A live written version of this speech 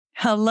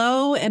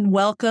Hello and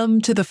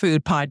welcome to the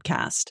Food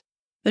Podcast,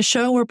 the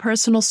show where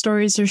personal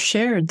stories are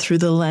shared through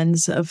the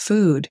lens of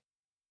food.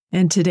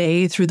 And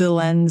today through the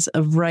lens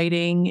of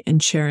writing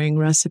and sharing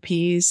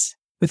recipes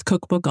with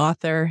cookbook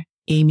author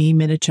Amy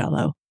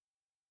Minichiello.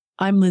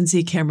 I'm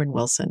Lindsay Cameron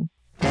Wilson.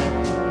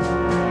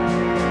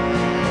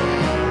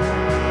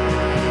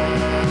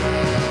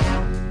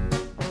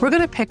 We're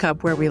going to pick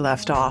up where we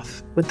left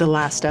off with the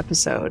last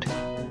episode.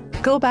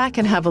 Go back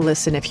and have a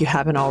listen if you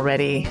haven't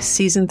already.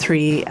 Season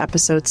 3,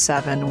 Episode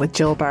 7 with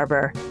Jill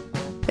Barber.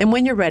 And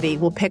when you're ready,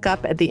 we'll pick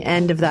up at the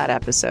end of that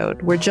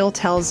episode where Jill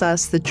tells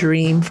us the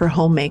dream for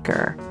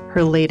Homemaker,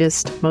 her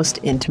latest, most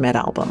intimate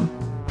album.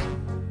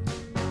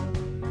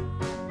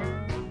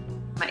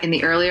 In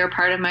the earlier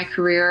part of my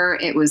career,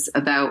 it was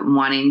about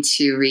wanting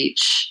to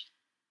reach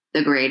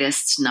the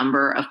greatest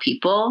number of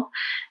people.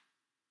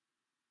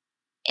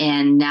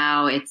 And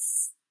now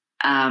it's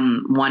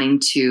wanting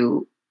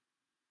to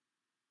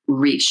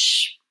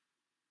reach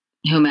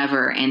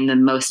whomever in the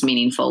most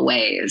meaningful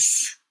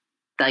ways.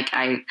 Like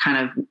I kind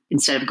of,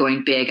 instead of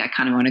going big, I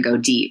kind of want to go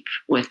deep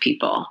with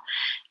people.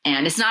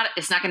 And it's not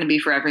going to be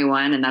for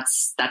everyone, and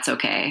that's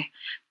okay.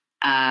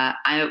 My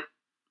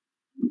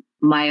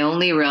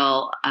only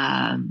real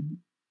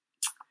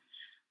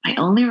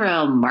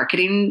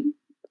marketing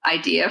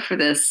idea for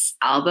this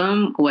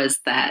album was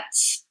that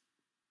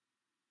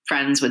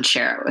friends would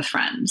share it with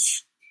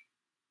friends.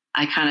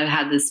 I kind of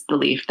had this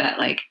belief that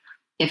like,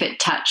 if it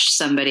touched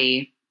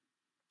somebody,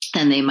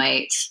 then they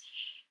might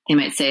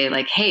say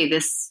like, hey,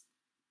 this,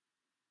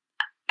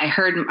 I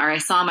heard, or I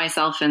saw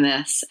myself in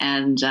this.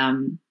 And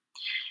I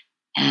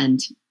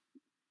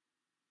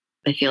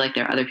feel like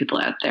there are other people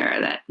out there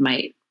that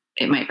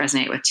it might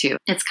resonate with too.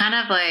 It's kind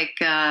of like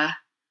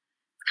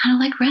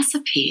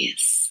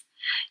recipes,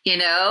 you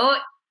know?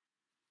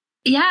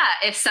 Yeah.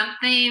 If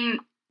something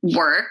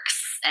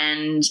works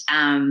and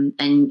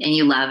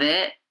you love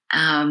it,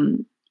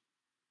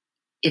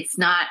 it's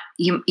not,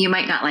 you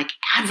might not like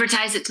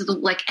advertise it to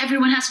like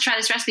everyone has to try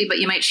this recipe, but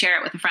you might share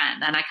it with a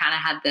friend. And I kind of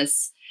had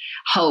this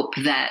hope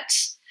that,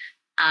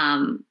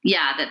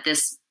 that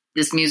this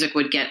music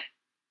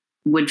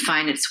would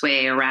find its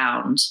way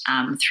around,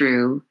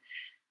 through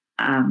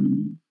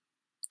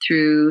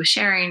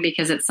sharing,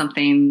 because it's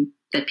something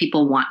that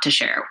people want to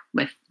share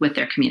with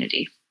their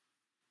community,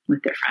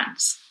 with their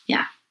friends.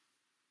 Yeah.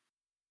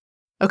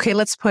 Okay,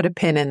 let's put a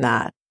pin in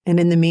that. And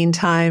in the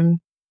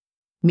meantime,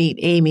 meet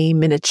Amy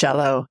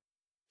Minichiello.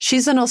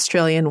 She's an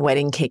Australian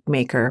wedding cake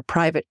maker,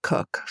 private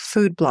cook,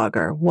 food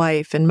blogger,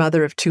 wife, and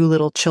mother of 2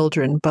 little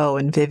children, Beau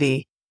and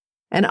Vivi,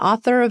 and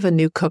author of a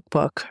new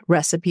cookbook,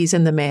 Recipes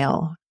in the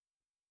Mail.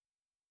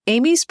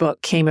 Amy's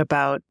book came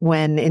about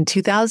when, in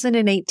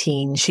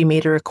 2018, she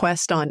made a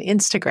request on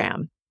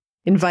Instagram,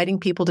 inviting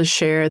people to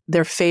share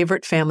their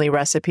favorite family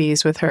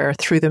recipes with her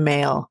through the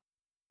mail.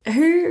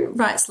 Who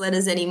writes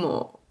letters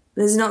anymore?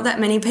 There's not that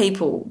many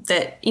people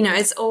that,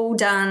 it's all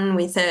done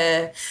with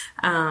a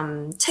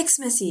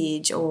text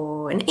message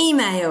or an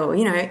email,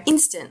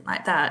 instant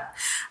like that.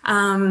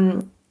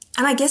 And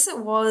I guess it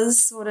was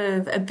sort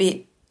of a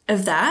bit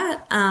of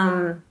that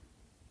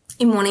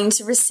in wanting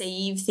to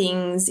receive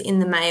things in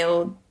the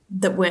mail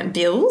that weren't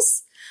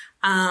bills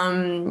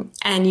and,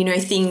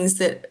 things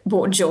that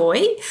brought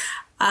joy.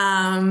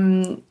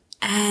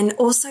 And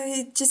also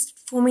just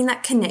forming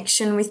that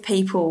connection with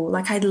people.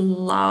 Like I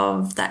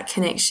love that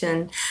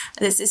connection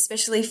that's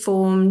especially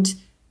formed,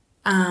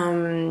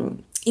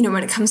 when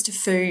it comes to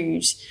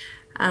food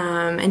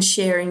and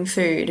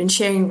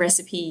sharing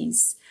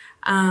recipes.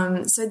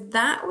 So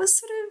that was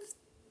sort of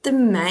the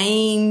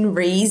main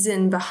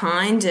reason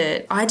behind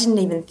it. I didn't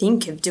even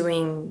think of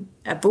doing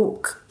a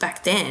book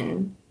back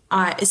then.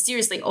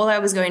 Seriously, all I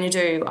was going to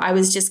do, I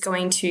was just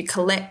going to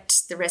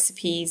collect the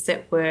recipes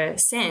that were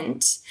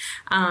sent,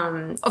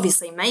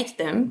 obviously make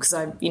them because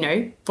I,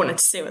 wanted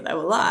to see what they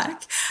were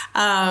like,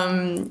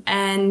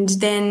 and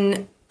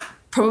then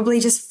probably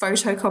just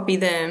photocopy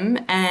them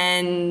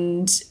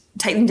and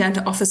take them down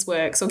to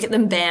Officeworks or get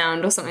them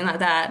bound or something like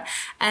that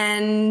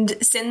and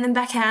send them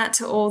back out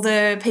to all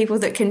the people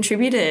that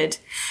contributed.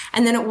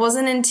 And then it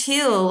wasn't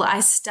until I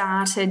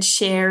started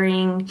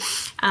sharing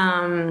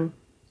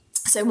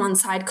so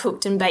once I'd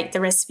cooked and baked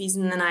the recipes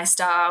and then I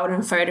styled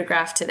and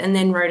photographed it and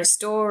then wrote a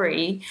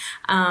story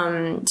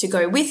to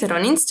go with it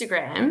on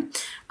Instagram,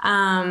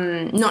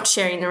 not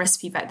sharing the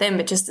recipe back then,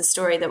 but just the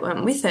story that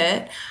went with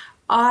it,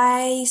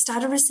 I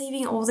started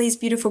receiving all these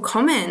beautiful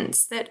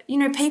comments that,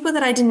 people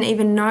that I didn't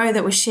even know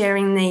that were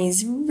sharing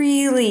these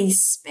really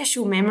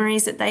special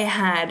memories that they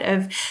had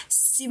of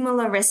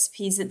similar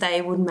recipes that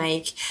they would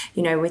make,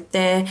 with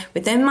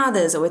their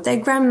mothers or with their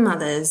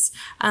grandmothers.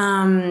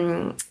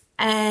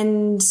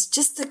 And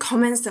just the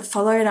comments that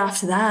followed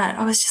after that,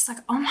 I was just like,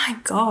 oh my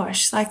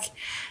gosh, like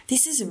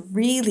this is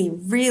really,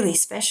 really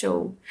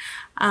special.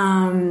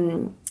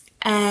 And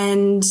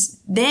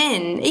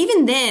then,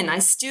 even then, I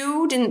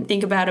still didn't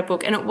think about a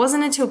book. And it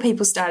wasn't until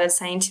people started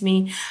saying to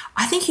me,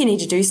 I think you need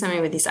to do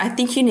something with this. I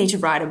think you need to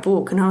write a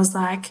book. And I was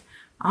like,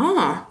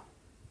 oh,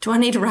 do I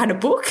need to write a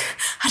book?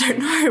 I don't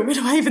know. Where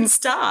do I even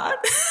start?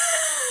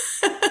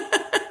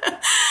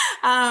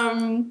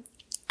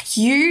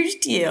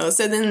 Huge deal.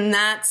 So then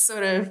that's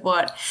sort of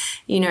what,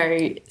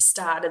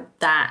 started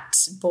that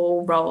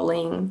ball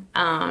rolling.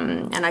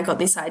 And I got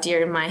this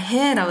idea in my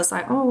head. I was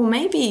like, oh, well,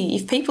 maybe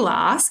if people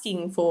are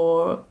asking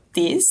for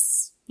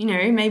this,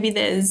 maybe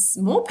there's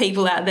more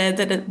people out there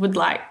that would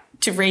like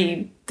to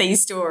read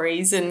these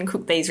stories and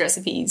cook these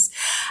recipes.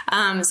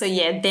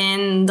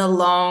 Then the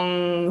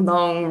long,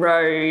 long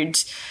road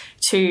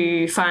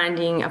to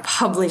finding a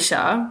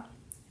publisher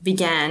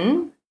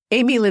began.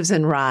 Amy lives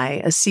in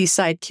Rye, a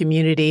seaside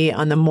community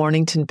on the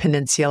Mornington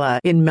Peninsula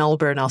in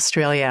Melbourne,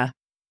 Australia.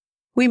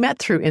 We met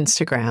through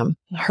Instagram.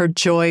 Her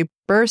joy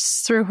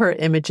bursts through her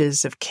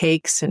images of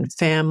cakes and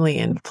family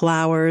and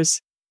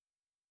flowers.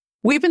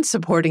 We've been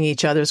supporting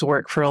each other's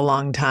work for a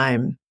long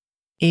time.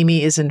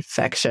 Amy is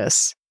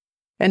infectious.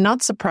 And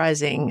not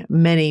surprising,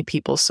 many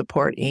people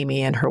support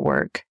Amy and her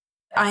work.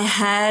 I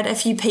had a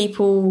few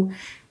people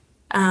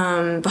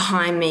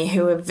behind me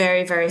who were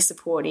very, very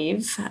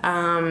supportive.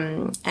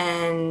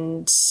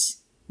 And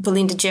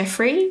Belinda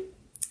Jeffrey,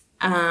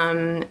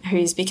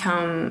 who's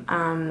become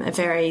a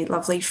very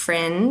lovely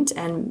friend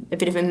and a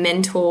bit of a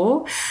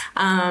mentor.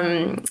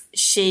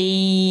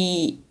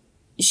 She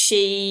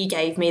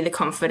gave me the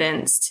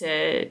confidence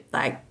to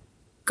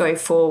go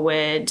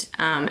forward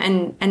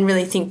and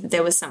really think that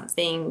there was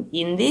something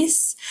in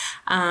this.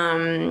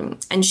 And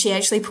she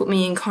actually put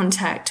me in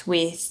contact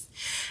with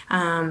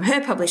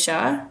her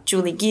publisher,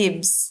 Julie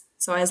Gibbs.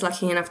 So I was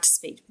lucky enough to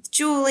speak with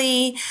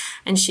Julie,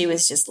 and she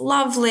was just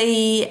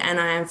lovely, and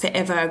I am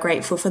forever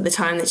grateful for the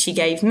time that she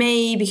gave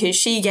me, because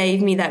she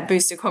gave me that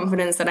boost of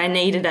confidence that I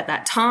needed at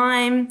that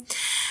time.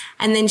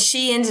 And then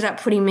she ended up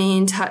putting me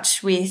in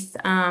touch with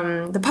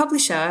the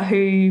publisher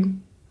who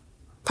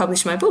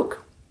published my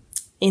book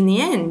in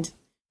the end.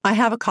 I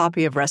have a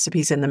copy of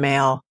Recipes in the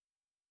mail.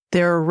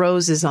 There are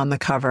roses on the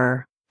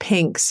cover,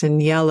 pinks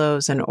and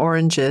yellows and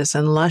oranges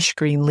and lush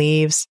green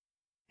leaves,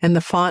 and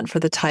the font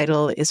for the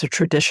title is a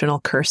traditional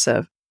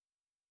cursive.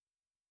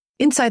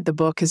 Inside the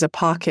book is a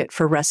pocket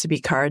for recipe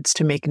cards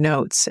to make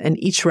notes,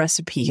 and each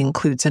recipe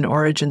includes an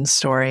origin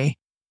story.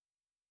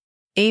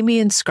 Amy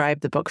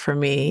inscribed the book for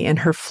me in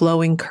her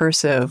flowing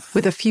cursive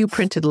with a few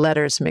printed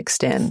letters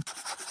mixed in,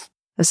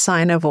 a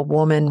sign of a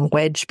woman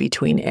wedged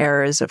between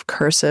eras of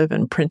cursive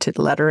and printed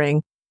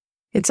lettering.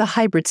 It's a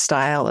hybrid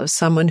style of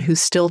someone who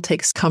still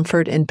takes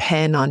comfort in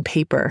pen on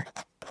paper.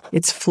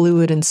 It's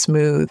fluid and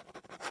smooth.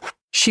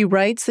 She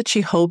writes that she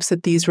hopes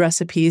that these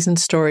recipes and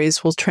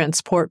stories will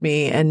transport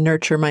me and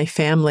nurture my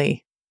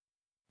family.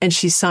 And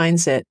she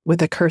signs it with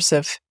a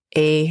cursive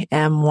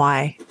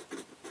AMY.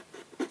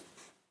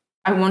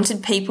 I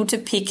wanted people to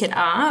pick it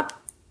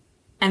up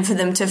and for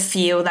them to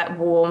feel that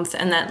warmth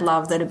and that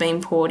love that had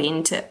been poured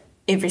into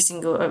every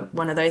single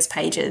one of those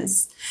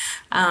pages.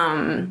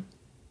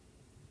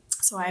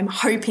 So I'm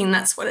hoping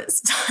that's what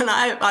it's done.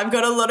 I've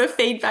got a lot of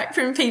feedback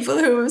from people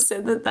who have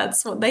said that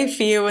that's what they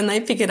feel when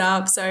they pick it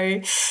up. So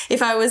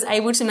if I was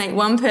able to make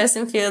one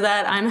person feel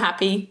that, I'm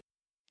happy.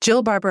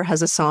 Jill Barber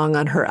has a song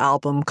on her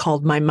album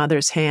called My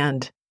Mother's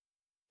Hand.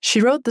 She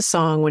wrote the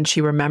song when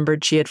she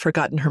remembered she had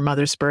forgotten her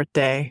mother's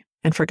birthday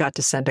and forgot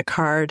to send a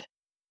card.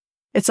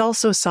 It's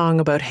also a song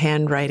about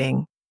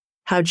handwriting,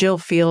 how Jill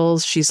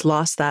feels she's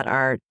lost that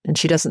art and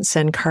she doesn't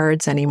send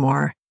cards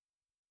anymore,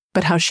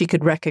 but how she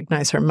could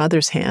recognize her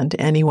mother's hand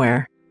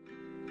anywhere.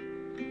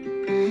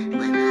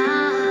 When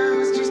I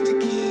was just a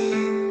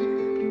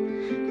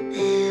kid,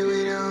 there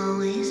would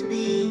always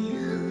be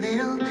a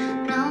little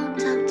note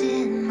tucked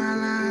in my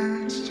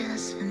lunch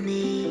just for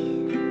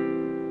me.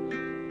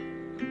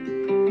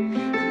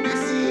 A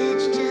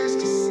message just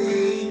to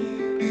say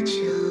that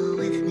you're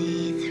with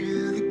me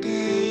through the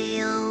day.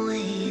 Your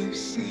way of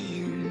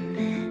saying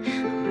that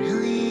I'm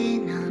really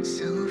not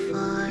so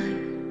far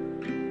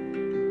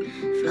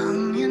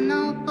from your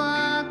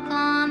notebook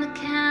on the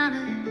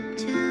counter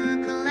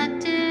to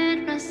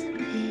collected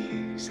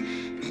recipes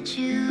that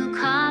you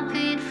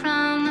copied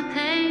from the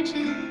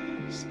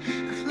pages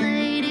of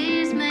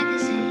ladies'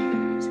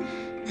 magazines.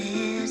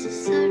 There's a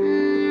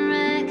certain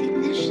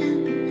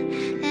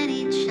recognition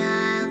any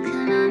child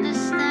can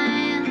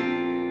understand.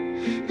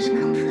 There's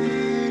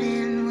comfort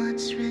in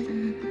what's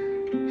written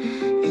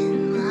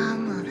in my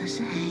mother's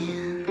hand.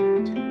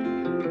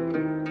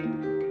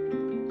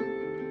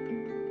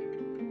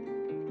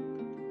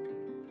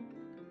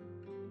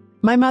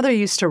 My mother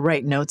used to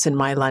write notes in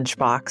my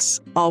lunchbox,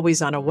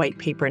 always on a white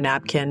paper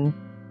napkin,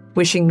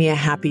 wishing me a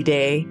happy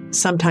day,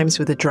 sometimes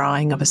with a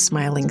drawing of a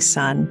smiling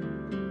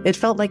sun. It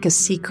felt like a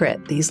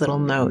secret, these little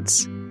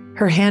notes.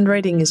 Her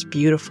handwriting is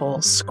beautiful,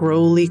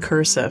 scrolly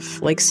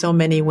cursive, like so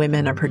many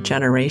women of her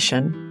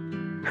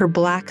generation. Her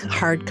black,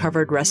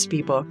 hard-covered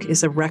recipe book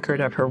is a record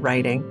of her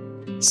writing,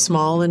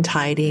 small and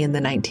tidy in the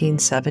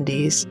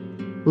 1970s,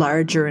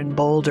 larger and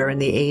bolder in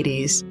the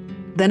 80s.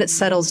 Then it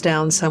settles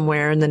down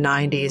somewhere in the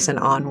 90s and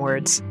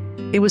onwards.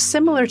 It was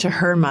similar to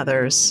her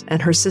mother's and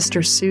her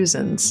sister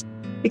Susan's,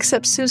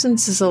 except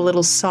Susan's is a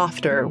little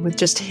softer, with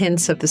just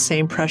hints of the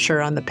same pressure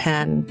on the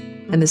pen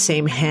and the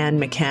same hand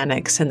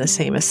mechanics and the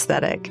same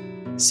aesthetic.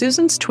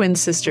 Susan's twin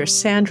sister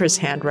Sandra's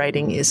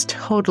handwriting is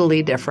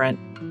totally different.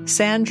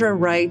 Sandra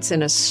writes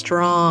in a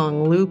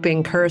strong,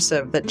 looping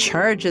cursive that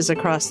charges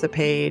across the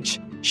page.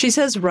 She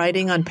says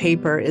writing on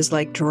paper is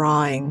like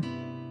drawing.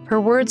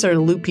 Her words are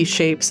loopy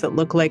shapes that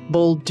look like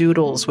bold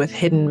doodles with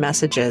hidden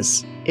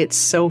messages. It's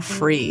so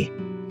free.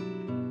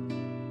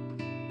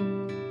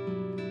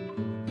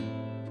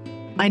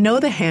 I know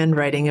the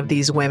handwriting of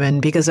these women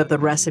because of the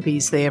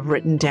recipes they have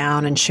written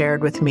down and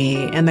shared with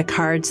me and the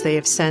cards they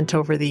have sent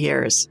over the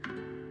years.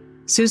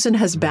 Susan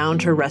has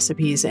bound her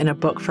recipes in a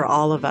book for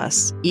all of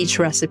us. Each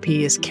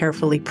recipe is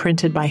carefully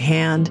printed by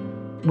hand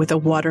with a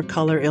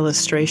watercolor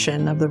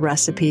illustration of the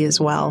recipe as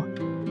well.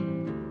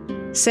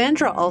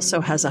 Sandra also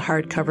has a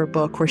hardcover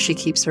book where she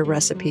keeps her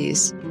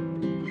recipes.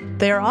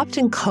 They are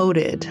often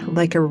coded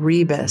like a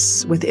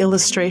rebus with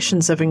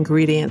illustrations of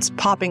ingredients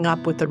popping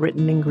up with the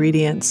written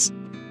ingredients.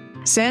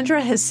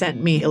 Sandra has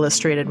sent me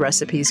illustrated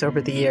recipes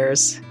over the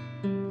years.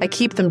 I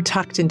keep them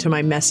tucked into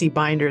my messy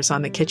binders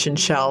on the kitchen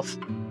shelf.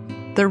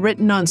 They're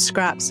written on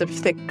scraps of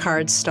thick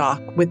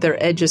cardstock with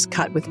their edges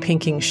cut with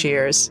pinking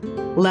shears.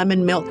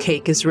 Lemon milk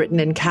cake is written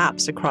in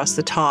caps across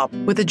the top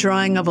with a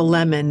drawing of a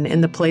lemon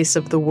in the place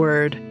of the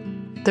word.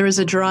 There is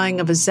a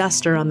drawing of a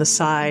zester on the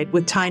side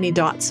with tiny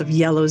dots of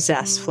yellow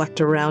zest flecked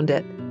around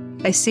it.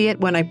 I see it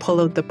when I pull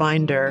out the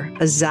binder,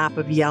 a zap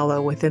of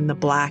yellow within the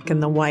black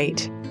and the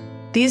white.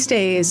 These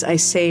days, I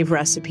save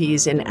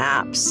recipes in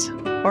apps,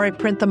 or I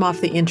print them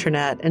off the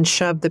internet and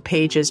shove the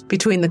pages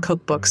between the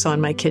cookbooks on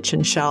my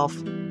kitchen shelf.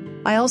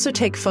 I also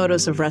take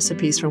photos of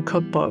recipes from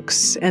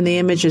cookbooks, and the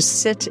images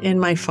sit in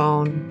my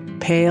phone,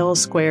 pale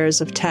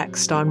squares of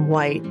text on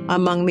white,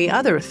 among the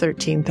other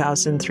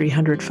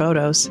 13,300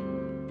 photos.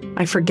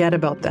 I forget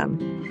about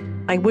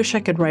them. I wish I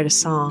could write a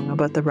song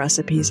about the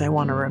recipes I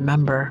want to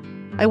remember.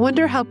 I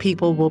wonder how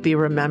people will be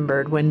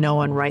remembered when no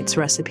one writes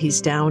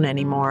recipes down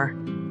anymore,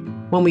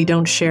 when we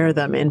don't share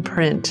them in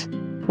print,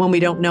 when we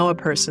don't know a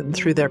person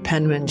through their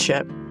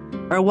penmanship,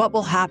 or what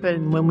will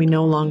happen when we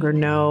no longer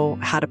know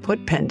how to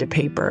put pen to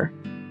paper.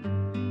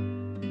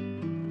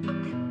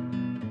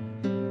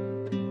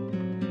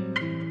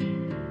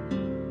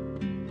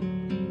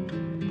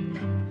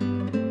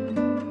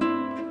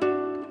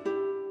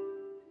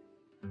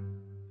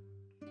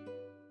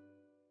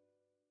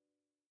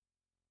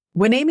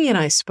 When Amy and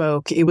I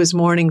spoke, it was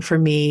morning for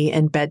me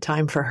and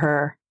bedtime for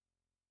her.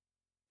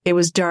 It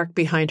was dark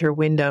behind her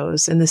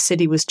windows, and the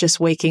city was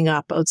just waking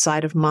up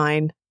outside of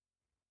mine.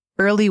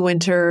 Early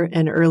winter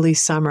and early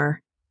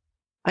summer.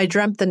 I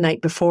dreamt the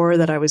night before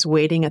that I was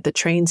waiting at the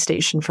train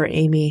station for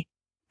Amy,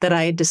 that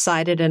I had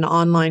decided an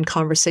online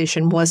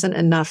conversation wasn't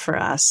enough for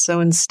us, so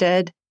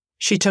instead,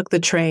 she took the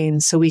train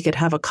so we could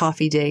have a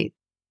coffee date.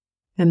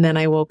 And then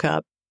I woke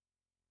up,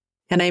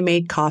 and I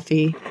made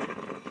coffee,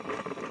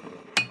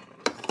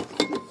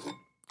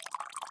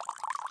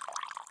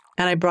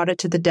 and I brought it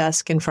to the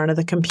desk in front of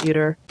the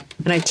computer,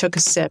 and I took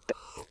a sip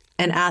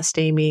and asked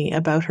Amy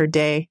about her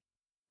day.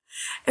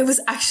 It was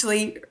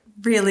actually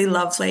really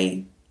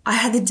lovely. I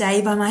had the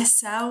day by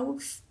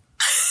myself.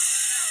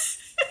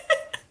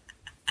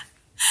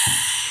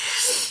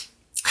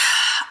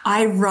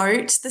 I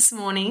wrote this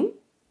morning.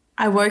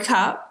 I woke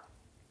up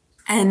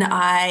and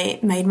I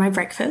made my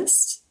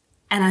breakfast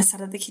and I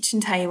sat at the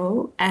kitchen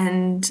table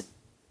and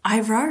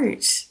I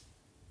wrote.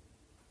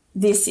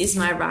 This is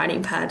my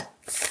writing pad.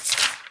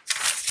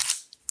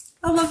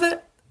 I love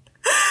it.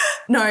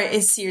 No,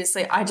 it's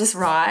seriously, I just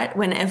write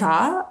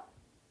whenever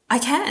I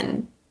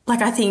can.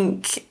 Like, I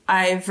think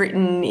I've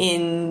written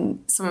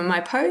in some of my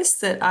posts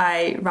that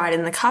I write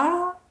in the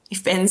car.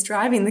 If Ben's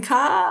driving the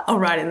car, I'll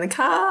write in the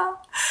car.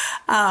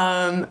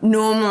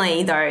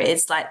 Normally, though,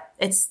 it's like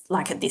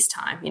at this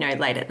time,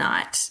 late at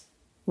night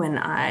when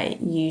I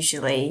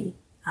usually,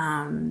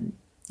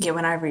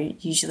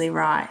 usually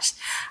write.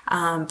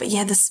 But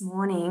yeah, this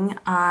morning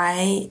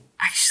I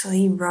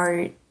actually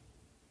wrote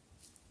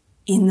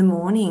in the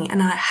morning,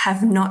 and I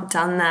have not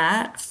done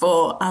that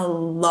for a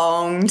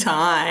long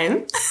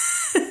time.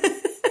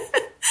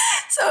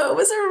 So it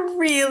was a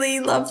really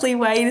lovely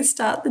way to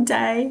start the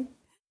day.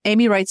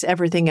 Amy writes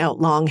everything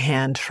out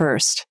longhand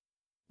first,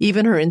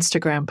 even her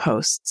Instagram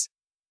posts.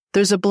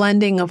 There's a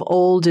blending of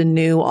old and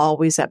new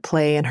always at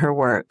play in her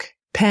work.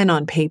 Pen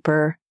on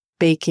paper,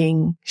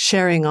 baking,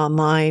 sharing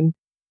online,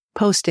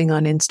 posting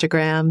on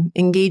Instagram,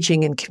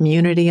 engaging in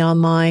community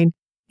online,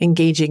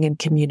 engaging in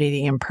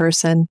community in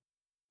person,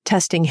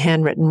 testing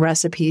handwritten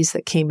recipes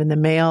that came in the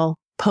mail,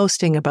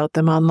 posting about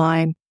them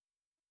online,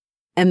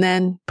 and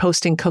then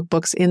posting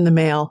cookbooks in the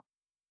mail.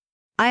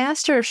 I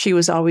asked her if she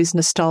was always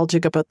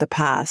nostalgic about the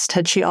past.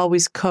 Had she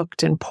always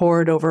cooked and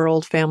pored over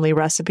old family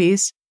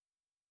recipes?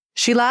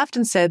 She laughed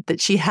and said that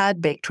she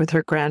had baked with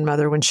her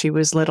grandmother when she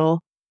was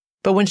little,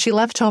 but when she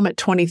left home at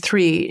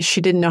 23,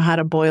 she didn't know how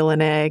to boil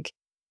an egg.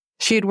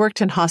 She had worked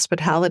in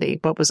hospitality,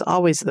 but was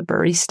always the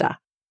barista.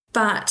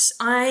 But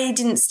I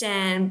didn't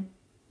stand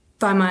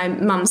by my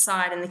mum's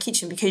side in the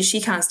kitchen because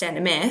she can't stand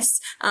a mess.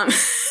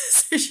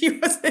 So she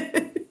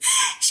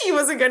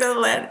wasn't going to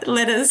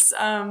let us,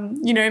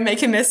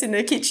 make a mess in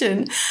the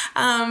kitchen.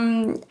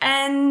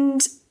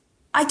 And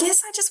I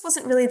guess I just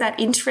wasn't really that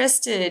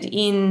interested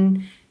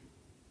in,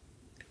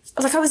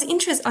 I was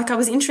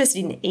interested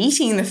in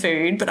eating the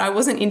food, but I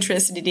wasn't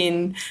interested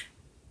in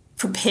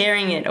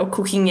preparing it or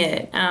cooking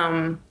it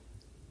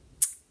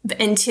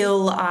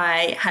until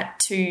I had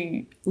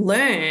to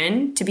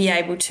learn to be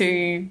able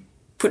to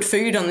put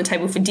food on the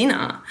table for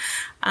dinner.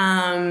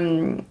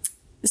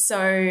 So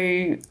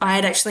I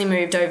had actually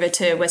moved over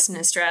to Western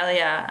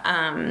Australia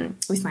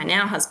with my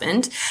now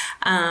husband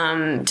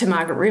to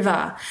Margaret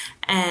River.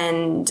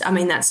 And, I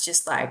mean, that's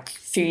just like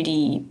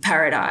foodie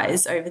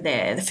paradise over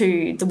there, the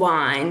food, the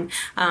wine,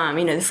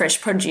 the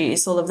fresh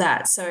produce, all of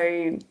that.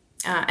 So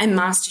and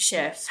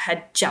MasterChef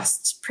had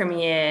just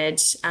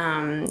premiered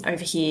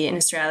over here in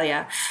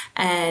Australia,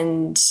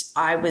 and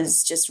I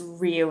was just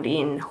reeled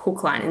in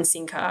hook, line and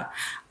sinker,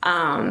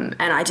 and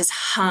I just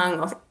hung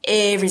off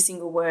every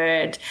single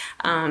word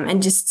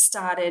and just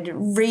started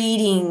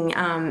reading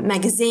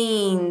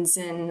magazines,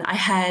 and I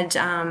had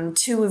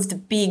two of the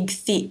big,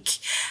 thick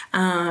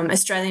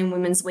Australian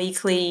Women's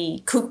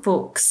Weekly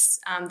cookbooks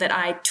that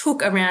I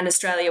took around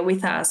Australia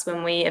with us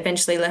when we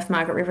eventually left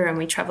Margaret River and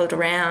we travelled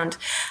around.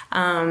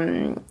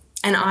 And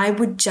I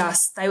would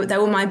just, they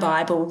were my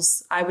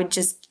Bibles. I would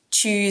just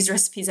choose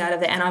recipes out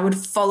of there and I would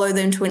follow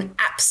them to an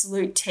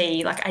absolute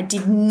T. Like, I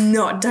did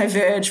not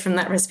diverge from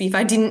that recipe. If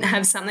I didn't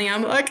have something,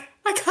 I'm like,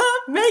 I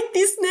can't make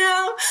this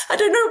now. I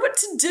don't know what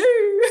to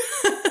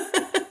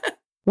do.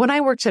 When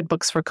I worked at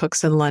Books for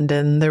Cooks in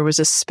London, there was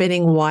a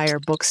spinning wire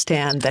book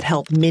stand that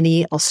held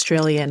mini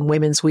Australian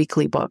Women's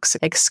Weekly books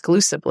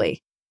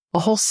exclusively, a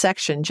whole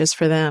section just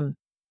for them.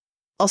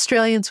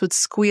 Australians would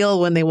squeal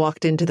when they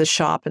walked into the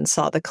shop and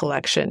saw the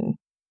collection,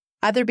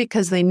 either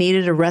because they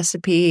needed a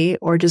recipe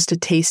or just a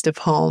taste of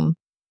home.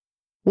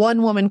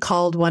 One woman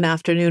called one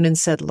afternoon and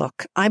said,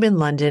 "Look, I'm in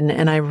London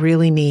and I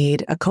really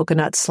need a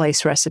coconut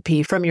slice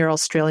recipe from your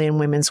Australian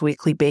Women's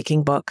Weekly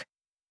baking book.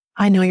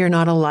 I know you're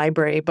not a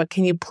library, but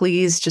can you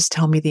please just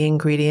tell me the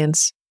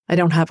ingredients? I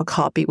don't have a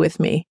copy with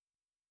me."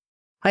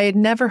 I had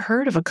never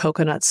heard of a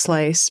coconut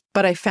slice,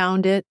 but I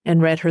found it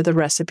and read her the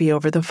recipe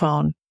over the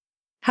phone.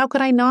 How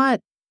could I not?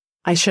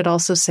 I should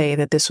also say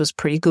that this was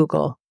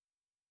pre-Google.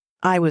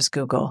 I was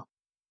Google.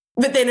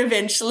 But then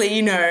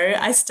eventually,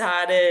 I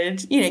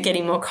started,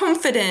 getting more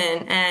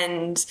confident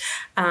and,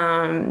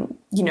 I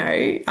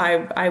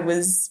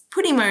was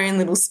putting my own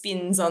little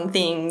spins on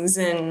things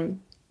and,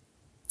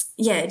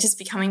 just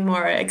becoming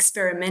more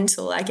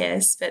experimental, I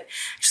guess. But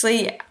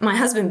actually, my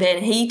husband,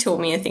 Ben, he taught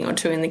me a thing or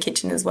two in the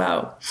kitchen as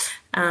well.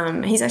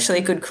 He's actually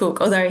a good cook,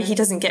 although he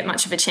doesn't get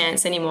much of a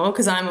chance anymore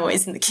because I'm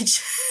always in the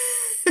kitchen.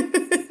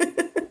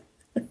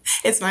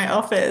 It's my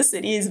office.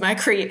 It is my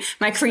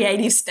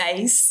creative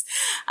space.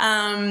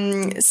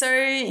 And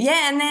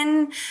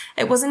then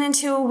it wasn't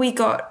until we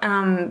got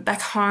back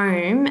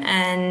home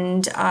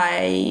and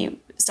I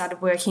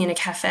started working in a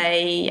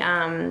cafe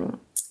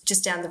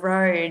just down the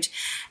road,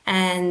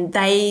 and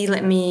they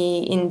let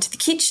me into the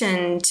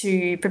kitchen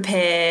to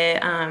prepare,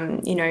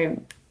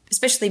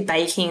 especially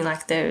baking,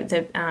 like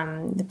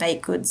the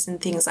baked goods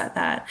and things like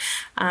that,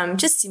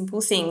 just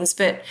simple things,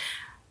 but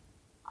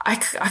I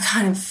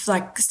kind of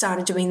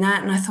started doing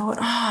that and I thought,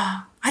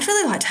 I'd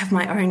really like to have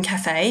my own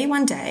cafe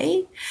one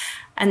day.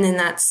 And then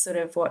that's sort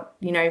of what,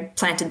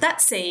 planted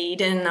that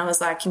seed. And I was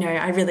like,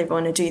 I really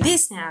want to do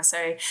this now.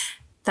 So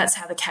that's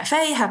how the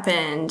cafe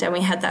happened. And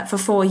we had that for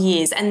 4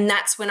 years. And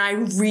that's when I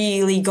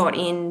really got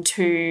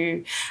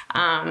into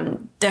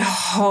the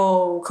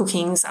whole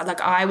cooking. So,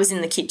 I was in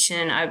the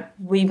kitchen.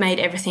 We made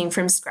everything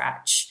from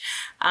scratch.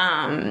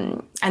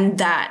 And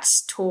that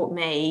taught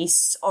me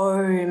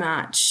so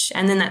much.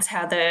 And then that's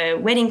how the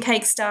wedding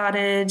cake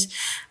started.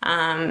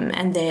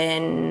 And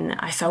then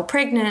I fell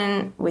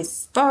pregnant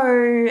with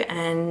Beau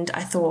and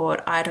I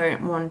thought, I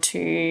don't want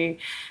to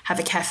have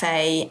a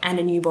cafe and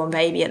a newborn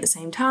baby at the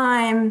same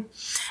time.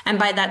 And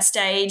by that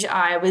stage,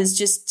 I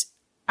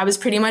was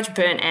pretty much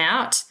burnt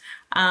out.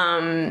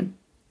 And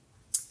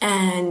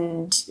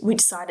we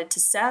decided to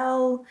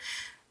sell.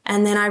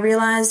 And then I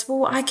realised,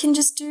 well, I can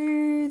just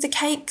do the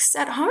cakes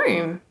at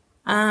home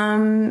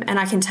and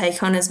I can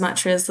take on as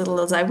much or as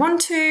little as I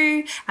want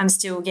to. I'm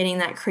still getting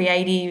that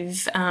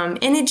creative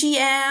energy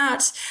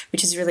out,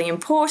 which is really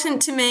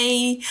important to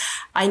me.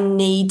 I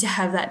need to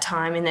have that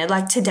time in there.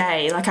 Like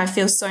today, I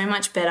feel so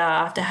much better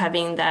after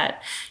having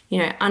that,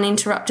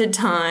 uninterrupted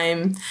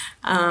time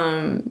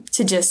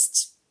to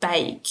just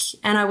bake.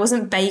 And I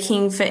wasn't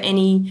baking for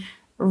any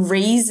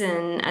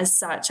reason as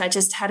such. I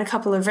just had a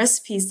couple of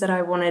recipes that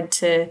I wanted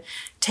to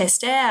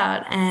test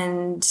out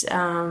and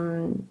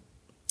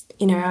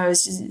I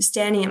was just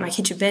standing at my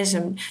kitchen bench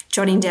and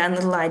jotting down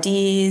little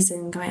ideas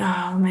and going,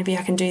 maybe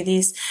I can do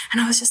this. And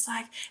I was just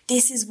like,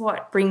 this is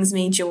what brings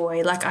me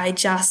joy. I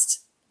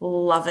just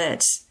love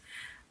it.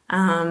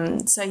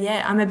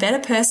 I'm a better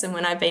person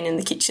when I've been in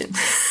the kitchen.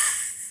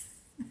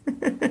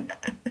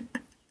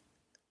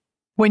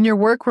 When your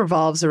work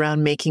revolves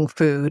around making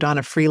food on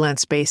a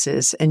freelance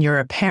basis and you're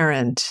a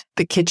parent,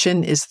 the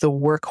kitchen is the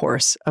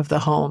workhorse of the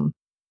home.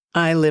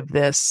 I live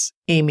this.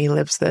 Amy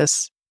lives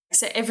this.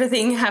 So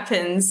everything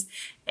happens,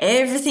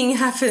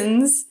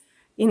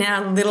 in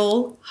our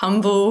little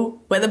humble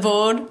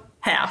weatherboard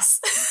house.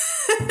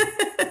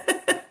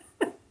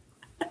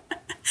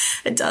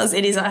 It does.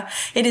 It is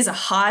a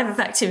hive of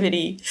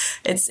activity.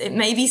 It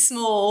may be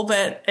small,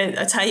 but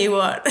I tell you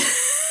what,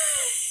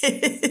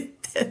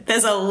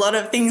 there's a lot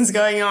of things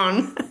going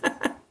on.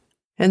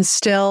 And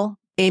still,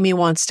 Amy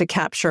wants to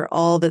capture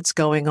all that's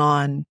going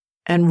on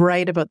and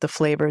write about the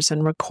flavors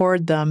and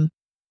record them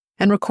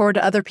and record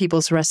other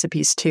people's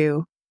recipes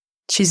too.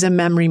 She's a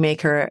memory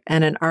maker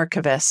and an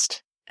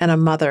archivist and a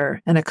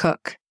mother and a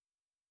cook.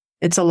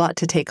 It's a lot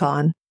to take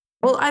on.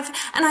 Well,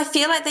 I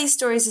feel like these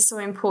stories are so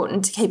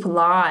important to keep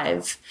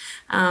alive.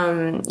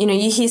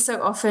 You hear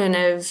so often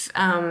of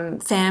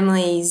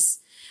families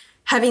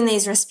having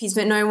these recipes,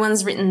 but no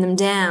one's written them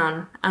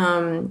down.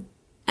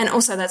 And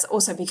also that's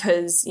also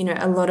because,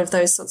 a lot of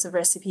those sorts of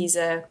recipes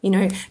are,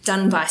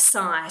 done by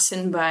sight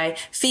and by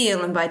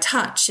feel and by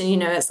touch.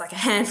 And, it's like a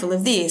handful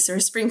of this or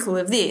a sprinkle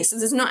of this. So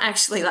there's not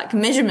actually like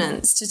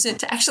measurements.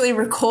 To actually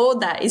record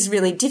that is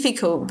really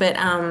difficult. But,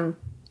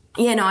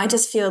 I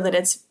just feel that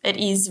it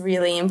is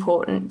really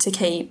important to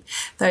keep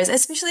those,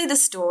 especially the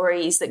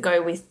stories that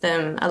go with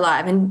them,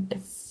 alive,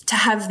 and to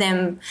have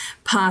them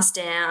passed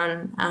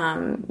down,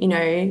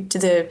 to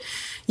the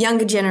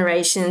younger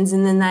generations,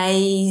 and then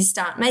they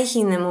start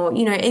making them, or,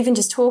 even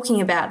just talking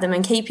about them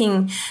and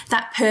keeping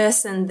that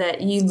person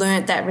that you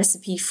learnt that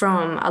recipe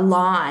from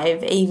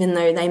alive, even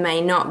though they may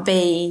not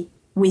be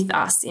with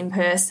us in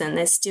person.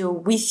 They're still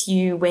with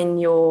you when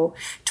you're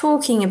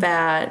talking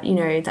about,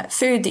 that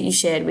food that you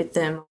shared with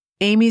them.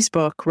 Amy's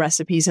book,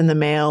 Recipes in the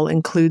Mail,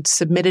 includes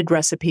submitted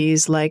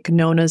recipes like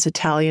Nona's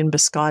Italian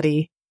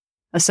biscotti,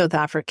 a South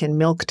African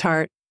milk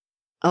tart,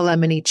 a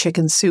lemony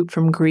chicken soup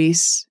from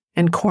Greece,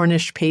 and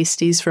Cornish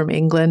pasties from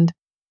England.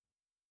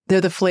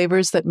 They're the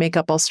flavors that make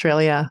up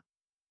Australia.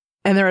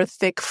 And there are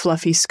thick,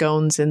 fluffy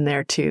scones in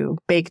there too,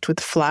 baked with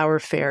flour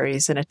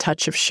fairies and a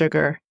touch of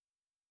sugar.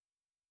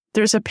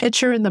 There's a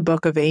picture in the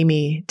book of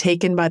Amy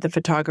taken by the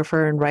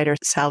photographer and writer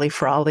Sally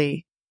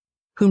Frawley,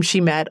 whom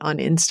she met on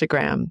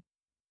Instagram.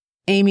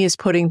 Amy is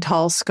putting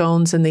tall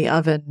scones in the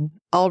oven,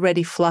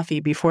 already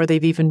fluffy before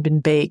they've even been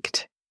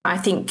baked. I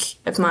think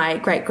of my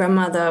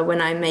great-grandmother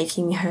when I'm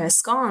making her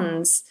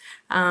scones,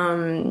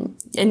 and,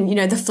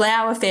 the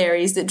flour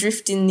fairies that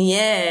drift in the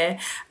air.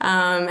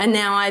 And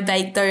now I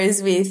bake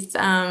those with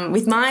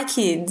my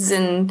kids,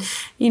 and,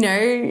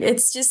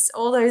 it's just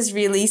all those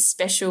really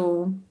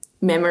special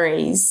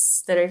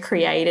memories that are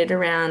created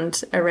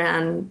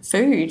around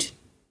food.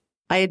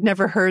 I had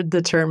never heard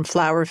the term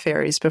flour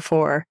fairies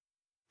before.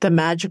 The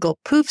magical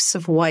poofs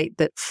of white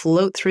that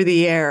float through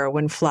the air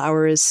when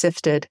flour is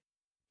sifted.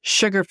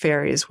 Sugar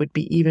fairies would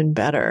be even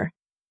better.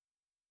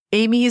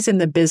 Amy is in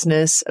the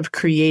business of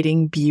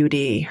creating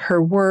beauty.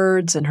 Her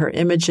words and her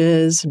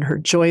images and her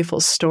joyful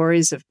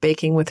stories of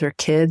baking with her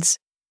kids.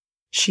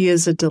 She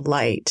is a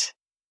delight.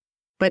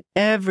 But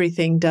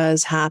everything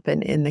does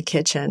happen in the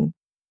kitchen.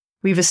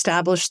 We've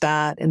established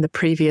that in the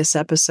previous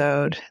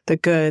episode. The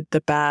good,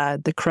 the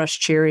bad, the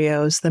crushed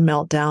Cheerios, the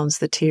meltdowns,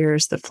 the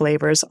tears, the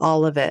flavors,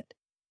 all of it.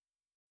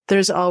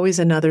 There's always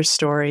another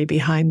story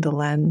behind the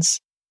lens.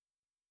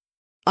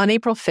 On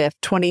April 5th,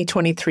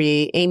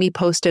 2023, Amy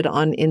posted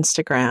on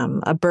Instagram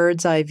a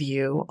bird's eye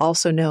view,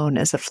 also known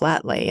as a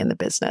flat lay in the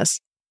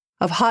business,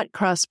 of hot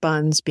cross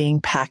buns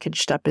being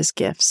packaged up as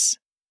gifts.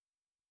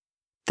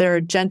 Their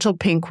gentle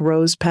pink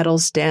rose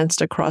petals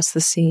danced across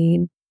the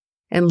scene,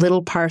 and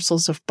little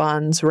parcels of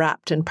buns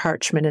wrapped in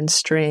parchment and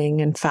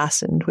string and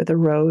fastened with a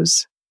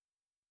rose.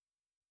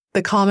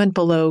 The comment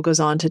below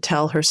goes on to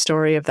tell her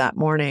story of that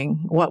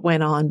morning, what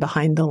went on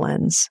behind the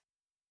lens.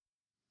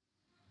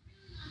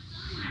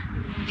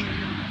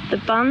 The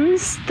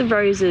buns, the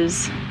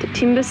roses, the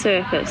timber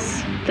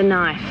surface, the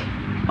knife,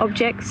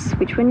 objects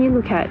which when you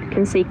look at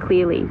can see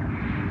clearly.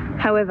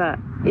 However,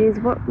 it is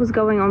what was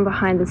going on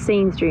behind the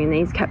scenes during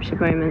these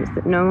captured moments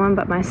that no one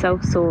but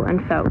myself saw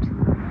and felt.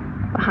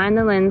 Behind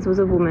the lens was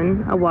a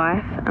woman, a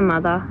wife, a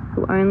mother,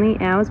 who only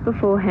hours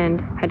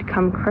beforehand had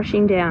come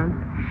crushing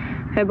down,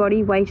 her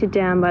body weighted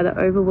down by the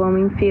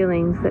overwhelming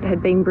feelings that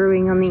had been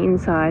brewing on the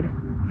inside,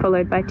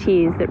 followed by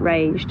tears that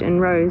raged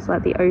and rose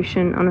like the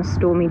ocean on a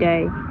stormy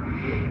day.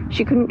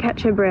 She couldn't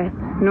catch her breath,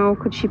 nor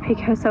could she pick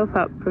herself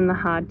up from the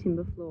hard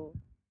timber floor.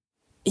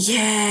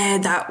 Yeah,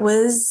 that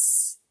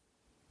was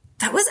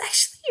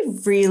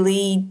actually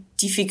really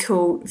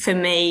difficult for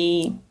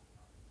me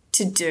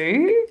to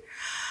do.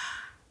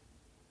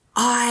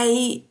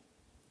 I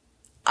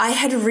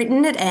had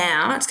written it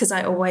out because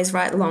I always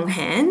write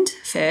longhand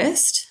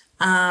first.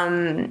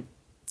 And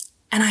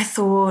I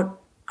thought,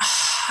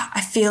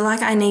 I feel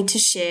like I need to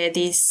share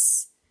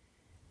this.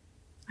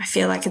 I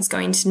feel like it's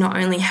going to not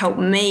only help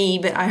me,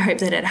 but I hope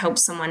that it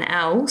helps someone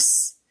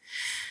else.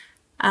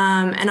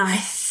 And I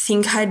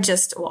think I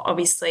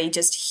obviously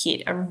just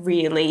hit a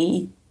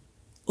really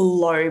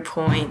low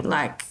point.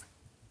 Like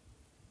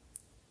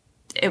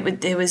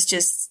it was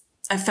just,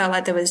 I felt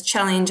like there was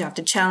challenge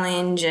after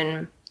challenge,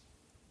 and,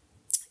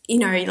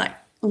 like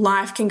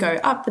life can go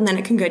up and then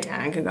it can go down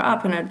and can go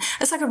up, and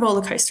it's like a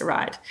roller coaster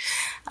ride.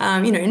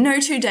 No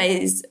 2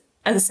 days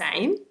are the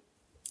same.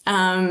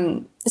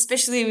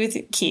 especially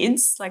with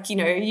kids. Like, you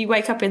know, you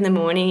wake up in the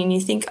morning and you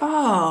think,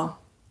 oh,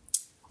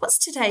 what's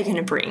today going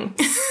to bring?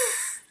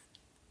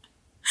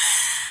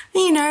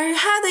 You know,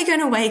 how are they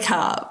going to wake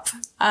up?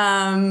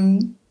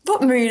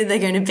 What mood are they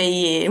going to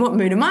be in? What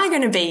mood am I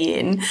going to be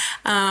in?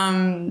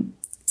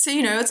 So,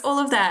 you know, it's all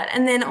of that.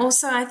 And then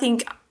also I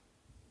think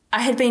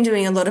I had been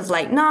doing a lot of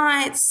late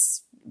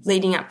nights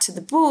leading up to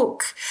the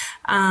book,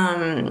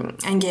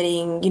 and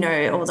getting, you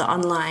know, all the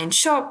online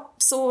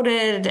shop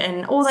sorted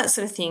and all that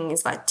sort of thing.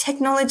 Is like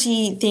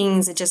technology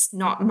things are just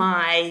not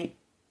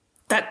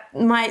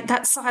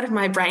that side of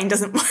my brain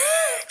doesn't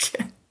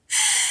work.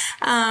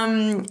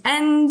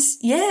 And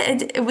yeah,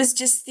 it was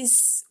just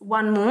this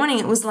one morning.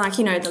 It was like,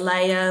 you know, the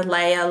layer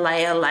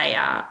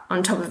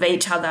on top of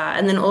each other.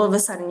 And then all of a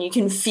sudden you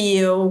can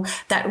feel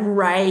that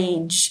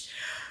rage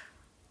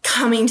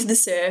coming to the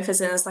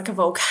surface, and it's like a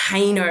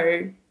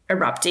volcano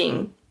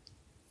erupting.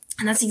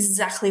 And that's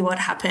exactly what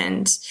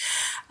happened.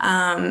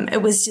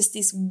 It was just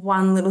this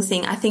one little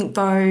thing. I think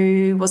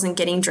Beau wasn't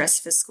getting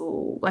dressed for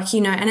school, like,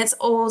 you know, and it's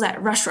all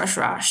that rush,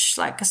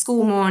 like a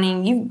school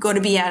morning. You've got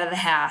to be out of the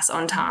house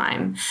on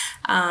time.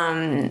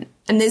 And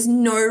there's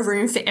no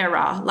room for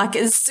error. Like,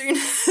 as soon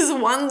as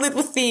one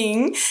little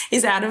thing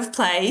is out of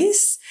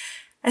place,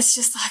 it's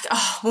just like,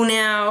 oh, well,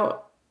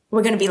 now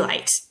we're going to be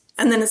late.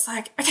 And then it's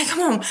like, okay,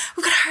 come on,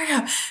 we've got to hurry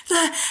up.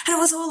 And it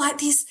was all like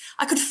this.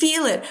 I could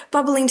feel it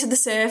bubbling to the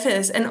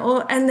surface, and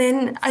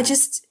then I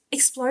just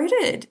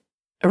exploded.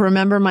 I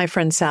remember my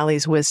friend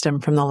Sally's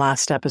wisdom from the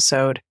last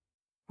episode,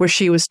 where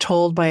she was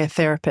told by a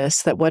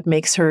therapist that what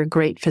makes her a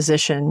great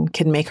physician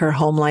can make her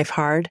home life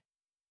hard.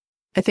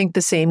 I think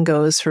the same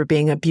goes for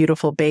being a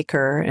beautiful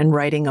baker and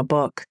writing a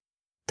book.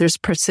 There's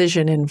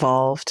precision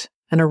involved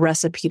and a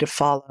recipe to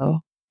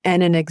follow,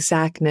 and an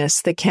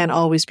exactness that can't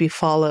always be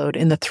followed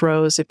in the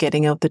throes of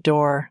getting out the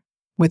door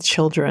with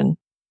children.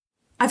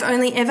 I've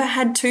only ever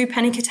had 2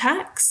 panic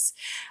attacks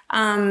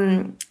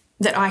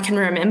that I can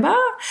remember.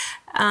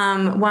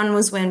 One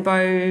was when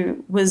Beau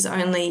was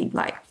only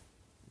like,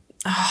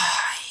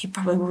 he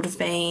probably would have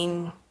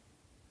been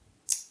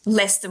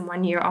less than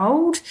 1 year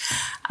old.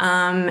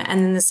 And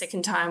then the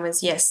second time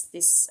was,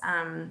 this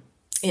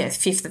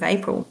 5th of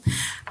April.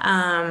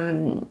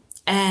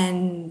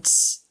 And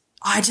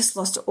I just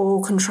lost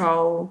all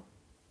control,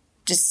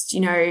 just, you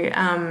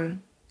know,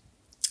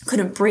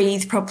 couldn't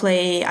breathe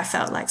properly. I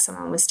felt like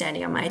someone was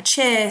standing on my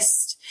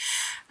chest,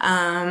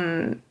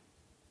 and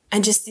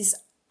just this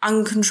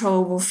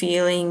uncontrollable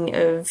feeling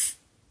of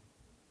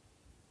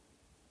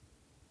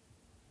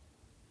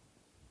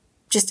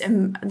just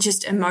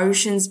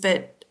emotions,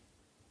 but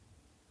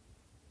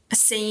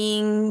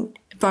seeing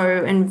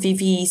Beau and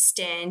Vivi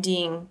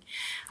standing,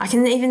 I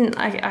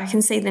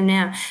can see them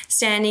now,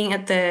 standing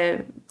at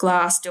the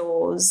glass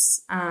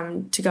doors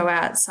to go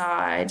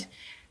outside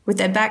with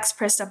their backs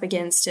pressed up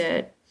against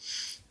it.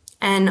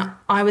 And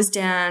I was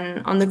down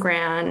on the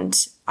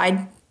ground.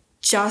 I'd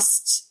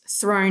just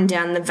thrown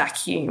down the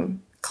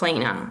vacuum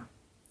cleaner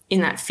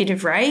in that fit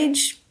of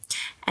rage,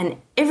 and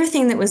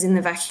everything that was in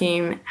the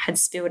vacuum had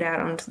spilled out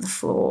onto the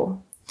floor.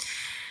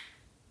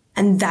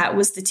 And that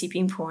was the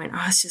tipping point.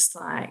 I was just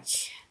like,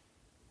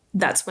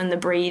 that's when the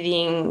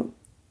breathing,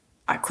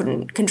 I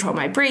couldn't control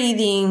my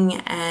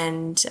breathing,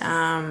 and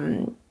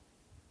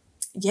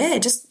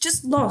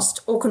just lost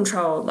all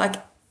control. Like,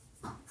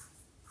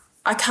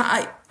 I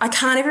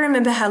can't even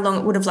remember how long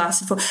it would have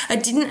lasted for.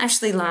 It didn't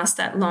actually last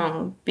that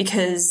long,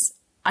 because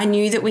I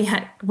knew that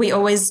we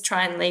always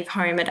try and leave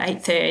home at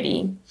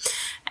 8:30,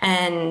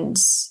 and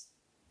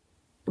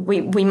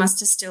we must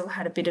have still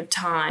had a bit of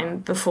time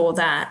before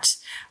that.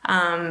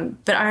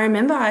 But I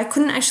remember I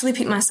couldn't actually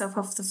pick myself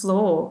off the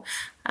floor.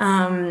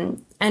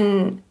 And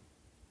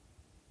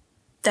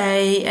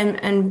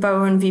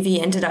Beau and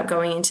Vivi ended up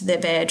going into their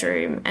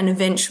bedroom and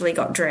eventually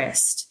got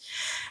dressed.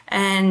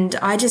 And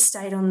I just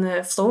stayed on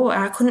the floor.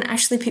 I couldn't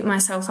actually pick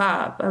myself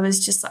up.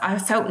 I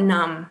felt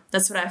numb.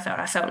 That's what I felt.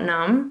 I felt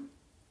numb.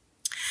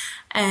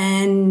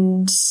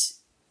 And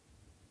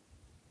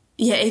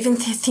yeah, even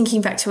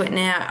thinking back to it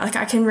now, like,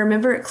 I can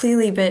remember it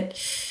clearly, but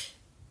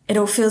it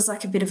all feels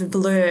like a bit of a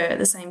blur at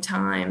the same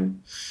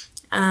time.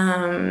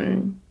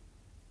 I'm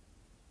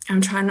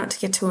trying not to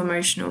get too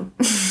emotional.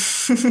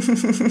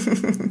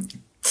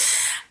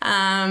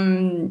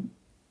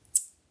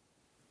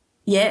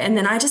 Yeah, and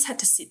then I just had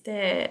to sit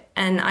there,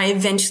 and I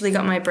eventually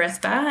got my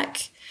breath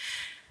back.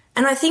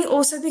 And I think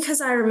also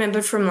because I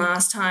remembered from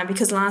last time,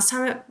 because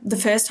the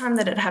first time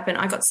that it happened,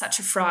 I got such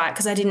a fright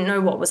because I didn't know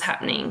what was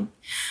happening.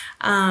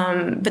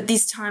 But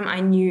this time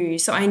I knew.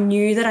 So I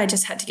knew that I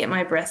just had to get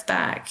my breath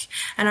back.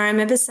 And I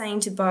remember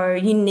saying to Beau,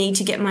 you need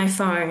to get my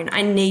phone.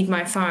 I need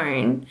my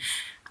phone.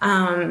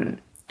 I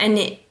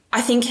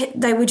think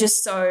they were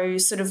just so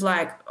sort of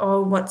like,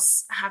 oh,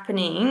 what's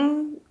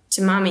happening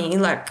to Mummy?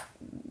 Like,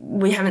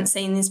 we haven't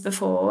seen this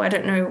before. I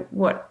don't know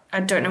what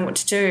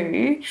to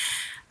do.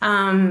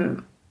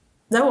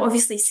 They were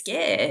obviously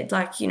scared.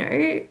 Like, you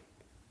know,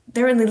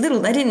 they're only little.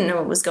 They didn't know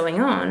what was going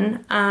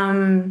on.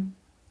 And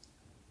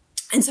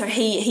so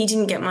he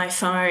didn't get my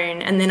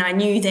phone. And then I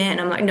knew then,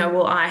 I'm like, no,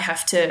 well, I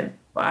have to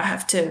I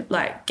have to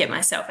like get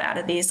myself out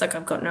of this. Like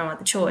I've got no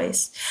other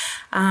choice.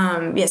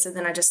 So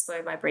then I just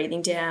slowed my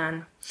breathing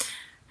down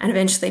and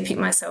eventually picked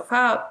myself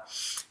up.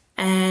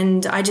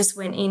 And I just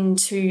went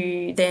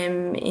into,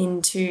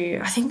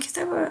 I think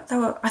they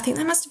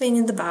must have been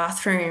in the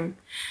bathroom.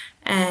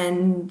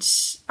 And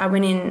I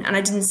went in and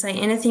I didn't say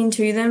anything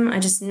to them. I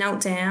just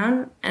knelt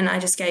down and I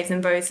just gave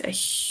them both a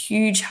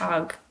huge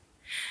hug.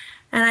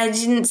 And I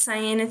didn't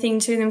say anything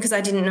to them because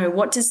I didn't know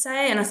what to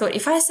say. And I thought,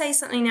 if I say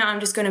something now, I'm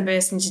just going to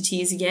burst into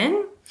tears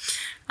again.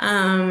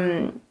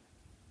 And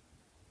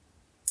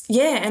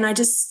I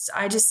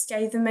just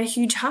gave them a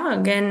huge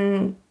hug.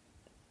 And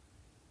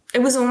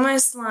it was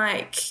almost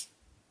like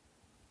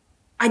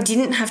I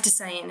didn't have to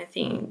say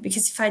anything,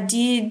 because if I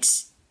did,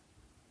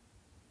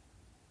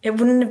 it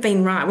wouldn't have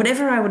been right.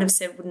 Whatever I would have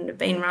said wouldn't have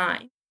been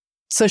right.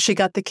 So she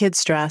got the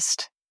kids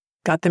dressed,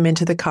 got them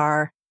into the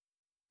car,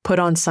 put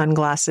on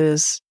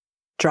sunglasses,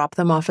 dropped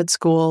them off at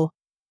school,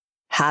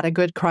 had a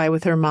good cry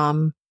with her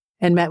mom,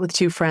 and met with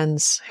two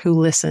friends who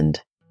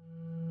listened.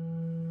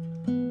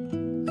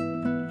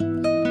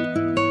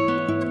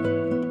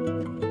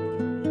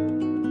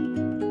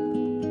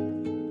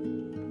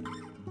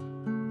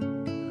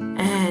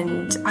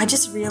 And I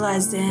just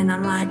realised then,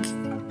 I'm like,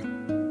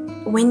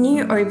 when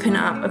you open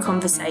up a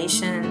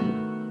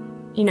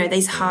conversation, you know,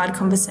 these hard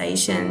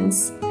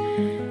conversations,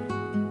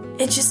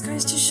 it just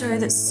goes to show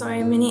that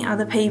so many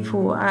other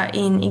people are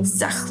in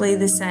exactly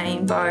the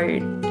same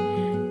boat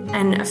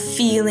and are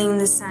feeling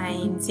the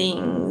same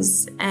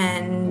things.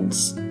 And,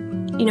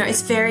 you know,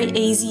 it's very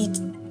easy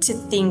to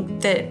think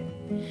that,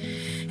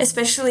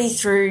 especially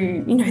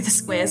through, you know, the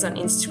squares on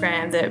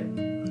Instagram, that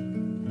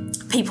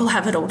people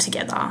have it all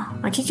together.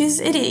 Like, because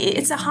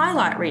it's a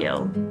highlight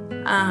reel.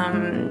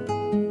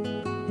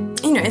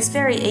 You know, it's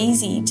very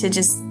easy to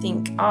just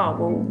think, oh,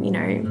 well, you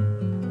know,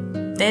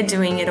 they're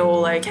doing it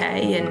all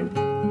okay and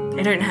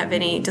they don't have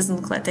any, it doesn't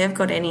look like they've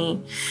got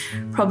any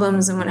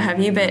problems and what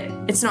have you. But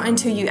it's not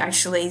until you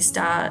actually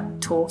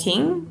start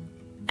talking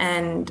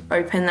and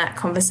open that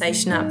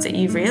conversation up that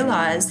you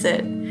realise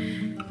that,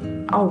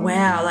 oh,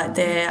 wow, like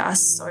there are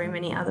so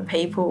many other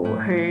people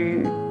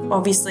who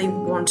obviously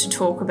want to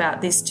talk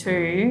about this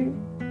too,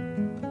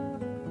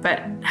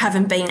 but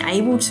haven't been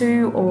able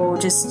to, or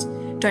just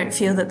don't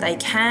feel that they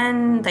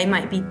can. They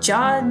might be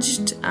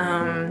judged.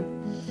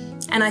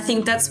 And I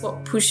think that's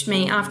what pushed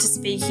me after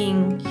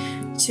speaking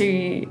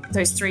to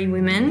those three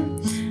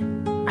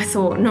women. I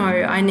thought, no,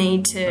 I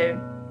need to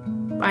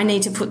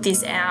put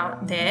this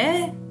out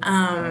there,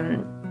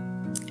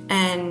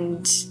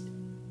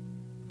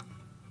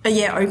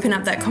 open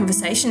up that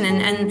conversation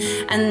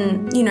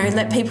and you know,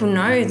 let people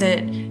know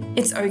that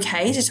it's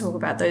okay to talk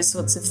about those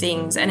sorts of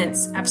things and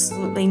it's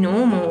absolutely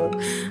normal.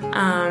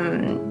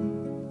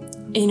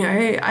 You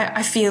know,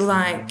 I feel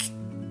like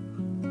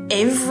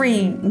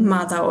every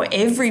mother or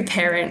every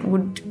parent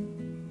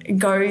would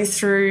go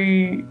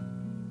through,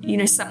 you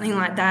know, something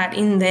like that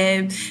in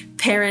their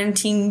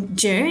parenting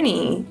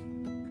journey.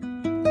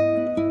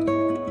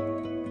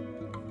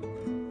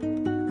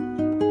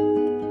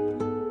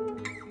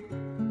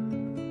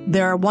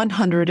 There are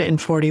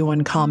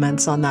 141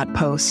 comments on that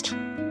post,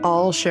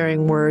 all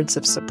sharing words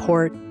of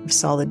support, of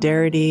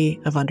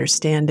solidarity, of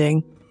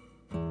understanding.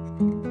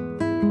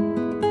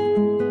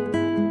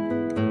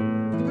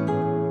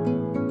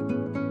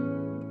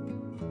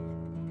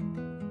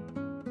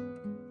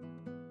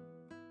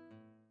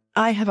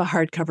 I have a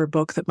hardcover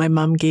book that my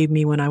mom gave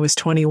me when I was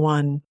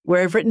 21,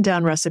 where I've written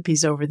down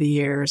recipes over the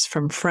years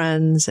from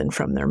friends and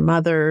from their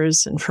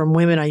mothers and from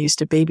women I used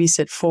to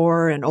babysit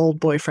for and old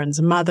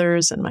boyfriends'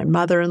 mothers and my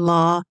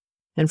mother-in-law,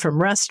 and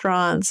from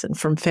restaurants and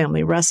from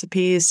family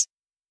recipes.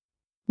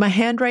 My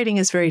handwriting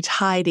is very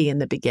tidy in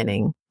the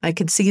beginning. I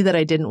could see that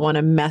I didn't want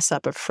to mess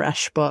up a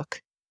fresh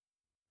book.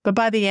 But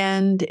by the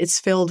end, it's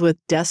filled with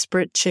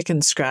desperate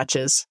chicken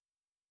scratches.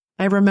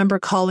 I remember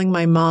calling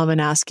my mom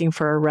and asking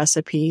for a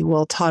recipe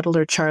while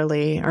toddler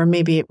Charlie, or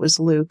maybe it was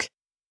Luke,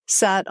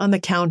 sat on the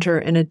counter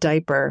in a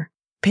diaper,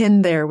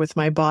 pinned there with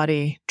my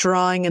body,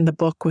 drawing in the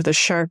book with a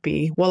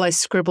Sharpie while I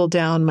scribbled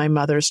down my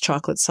mother's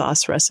chocolate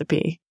sauce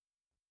recipe.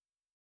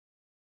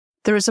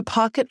 There is a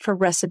pocket for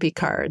recipe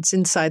cards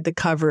inside the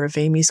cover of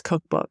Amy's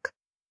cookbook.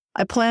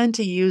 I plan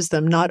to use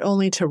them not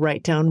only to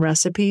write down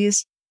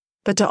recipes,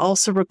 but to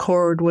also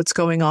record what's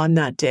going on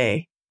that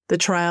day, the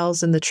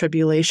trials and the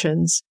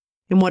tribulations,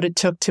 and what it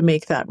took to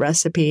make that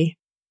recipe.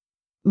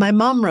 My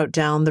mom wrote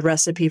down the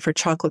recipe for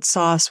chocolate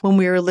sauce when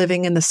we were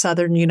living in the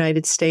southern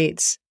United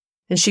States,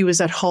 and she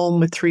was at home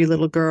with 3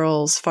 little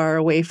girls far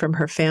away from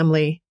her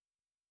family.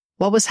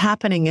 What was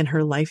happening in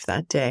her life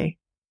that day?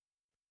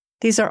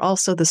 These are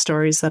also the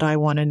stories that I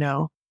want to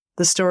know,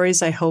 the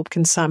stories I hope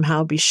can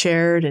somehow be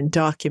shared and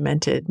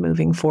documented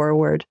moving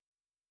forward.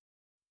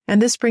 And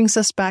this brings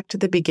us back to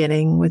the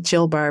beginning with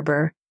Jill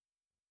Barber.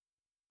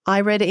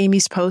 I read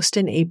Amy's post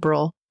in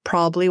April,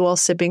 probably while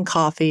sipping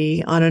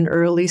coffee on an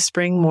early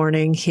spring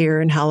morning here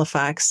in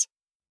Halifax.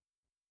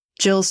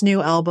 Jill's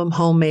new album,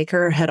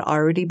 Homemaker, had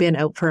already been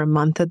out for a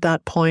month at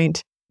that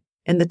point,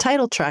 and the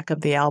title track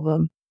of the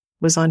album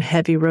was on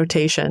heavy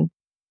rotation.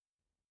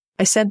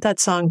 I sent that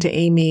song to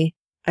Amy.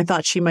 I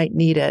thought she might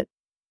need it,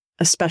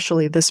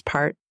 especially this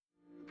part.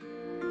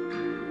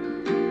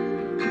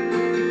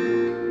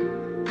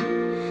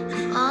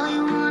 If all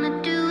you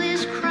wanna do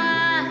is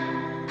cry,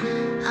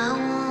 I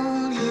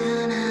won't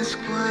even ask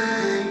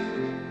why.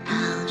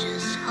 I'll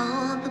just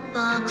hold the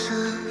box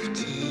of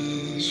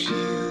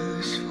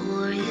tissues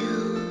for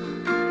you.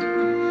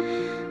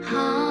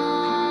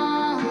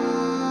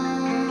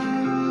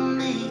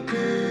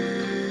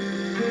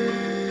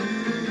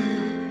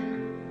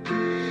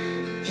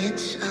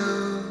 It's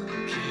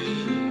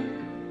okay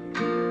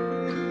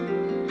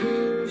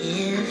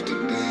if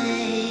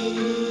today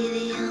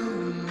the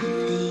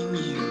only thing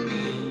you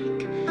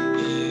make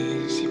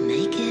is you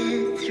make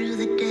it through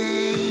the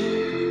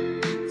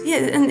day.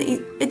 Yeah, and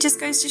it just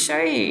goes to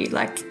show you,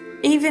 like,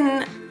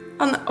 even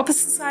on the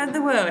opposite side of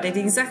the world,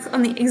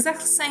 on the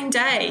exact same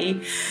day,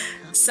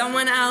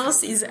 someone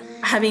else is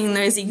having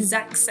those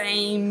exact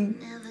same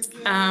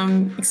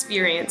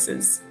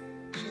experiences.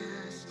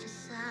 Just a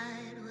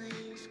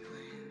sideways glance.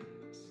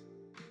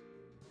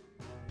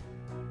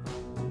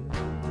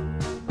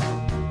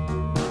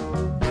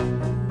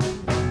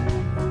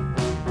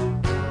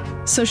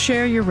 So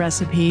share your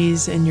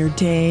recipes and your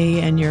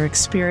day and your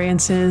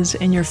experiences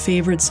and your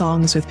favorite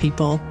songs with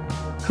people.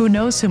 Who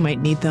knows who might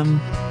need them?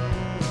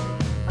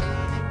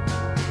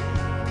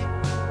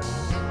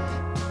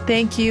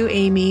 Thank you,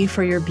 Amy,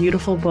 for your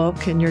beautiful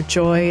book and your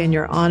joy and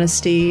your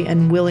honesty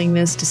and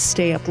willingness to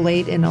stay up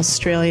late in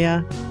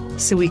Australia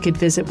so we could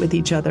visit with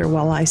each other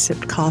while I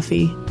sipped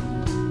coffee.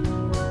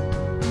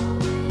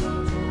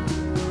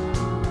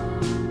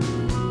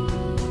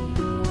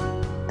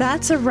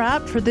 That's a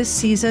wrap for this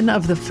season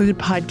of the Food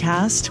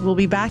Podcast. We'll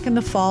be back in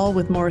the fall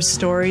with more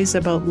stories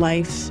about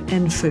life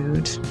and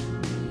food.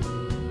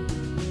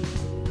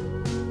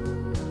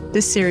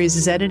 This series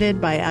is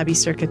edited by Abby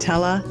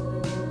Circatella.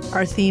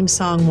 Our theme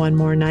song, One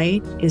More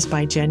Night, is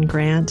by Jen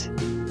Grant.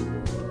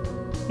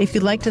 If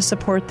you'd like to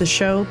support the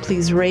show,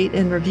 please rate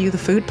and review the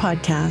Food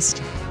Podcast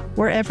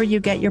wherever you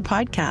get your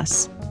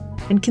podcasts.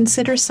 And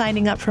consider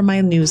signing up for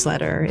my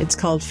newsletter. It's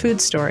called Food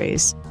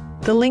Stories.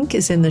 The link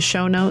is in the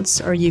show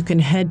notes, or you can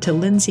head to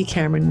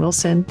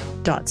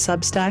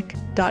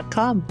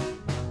lindsaycameronwilson.substack.com.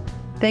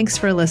 Thanks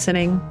for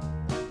listening.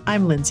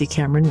 I'm Lindsay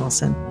Cameron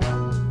Wilson.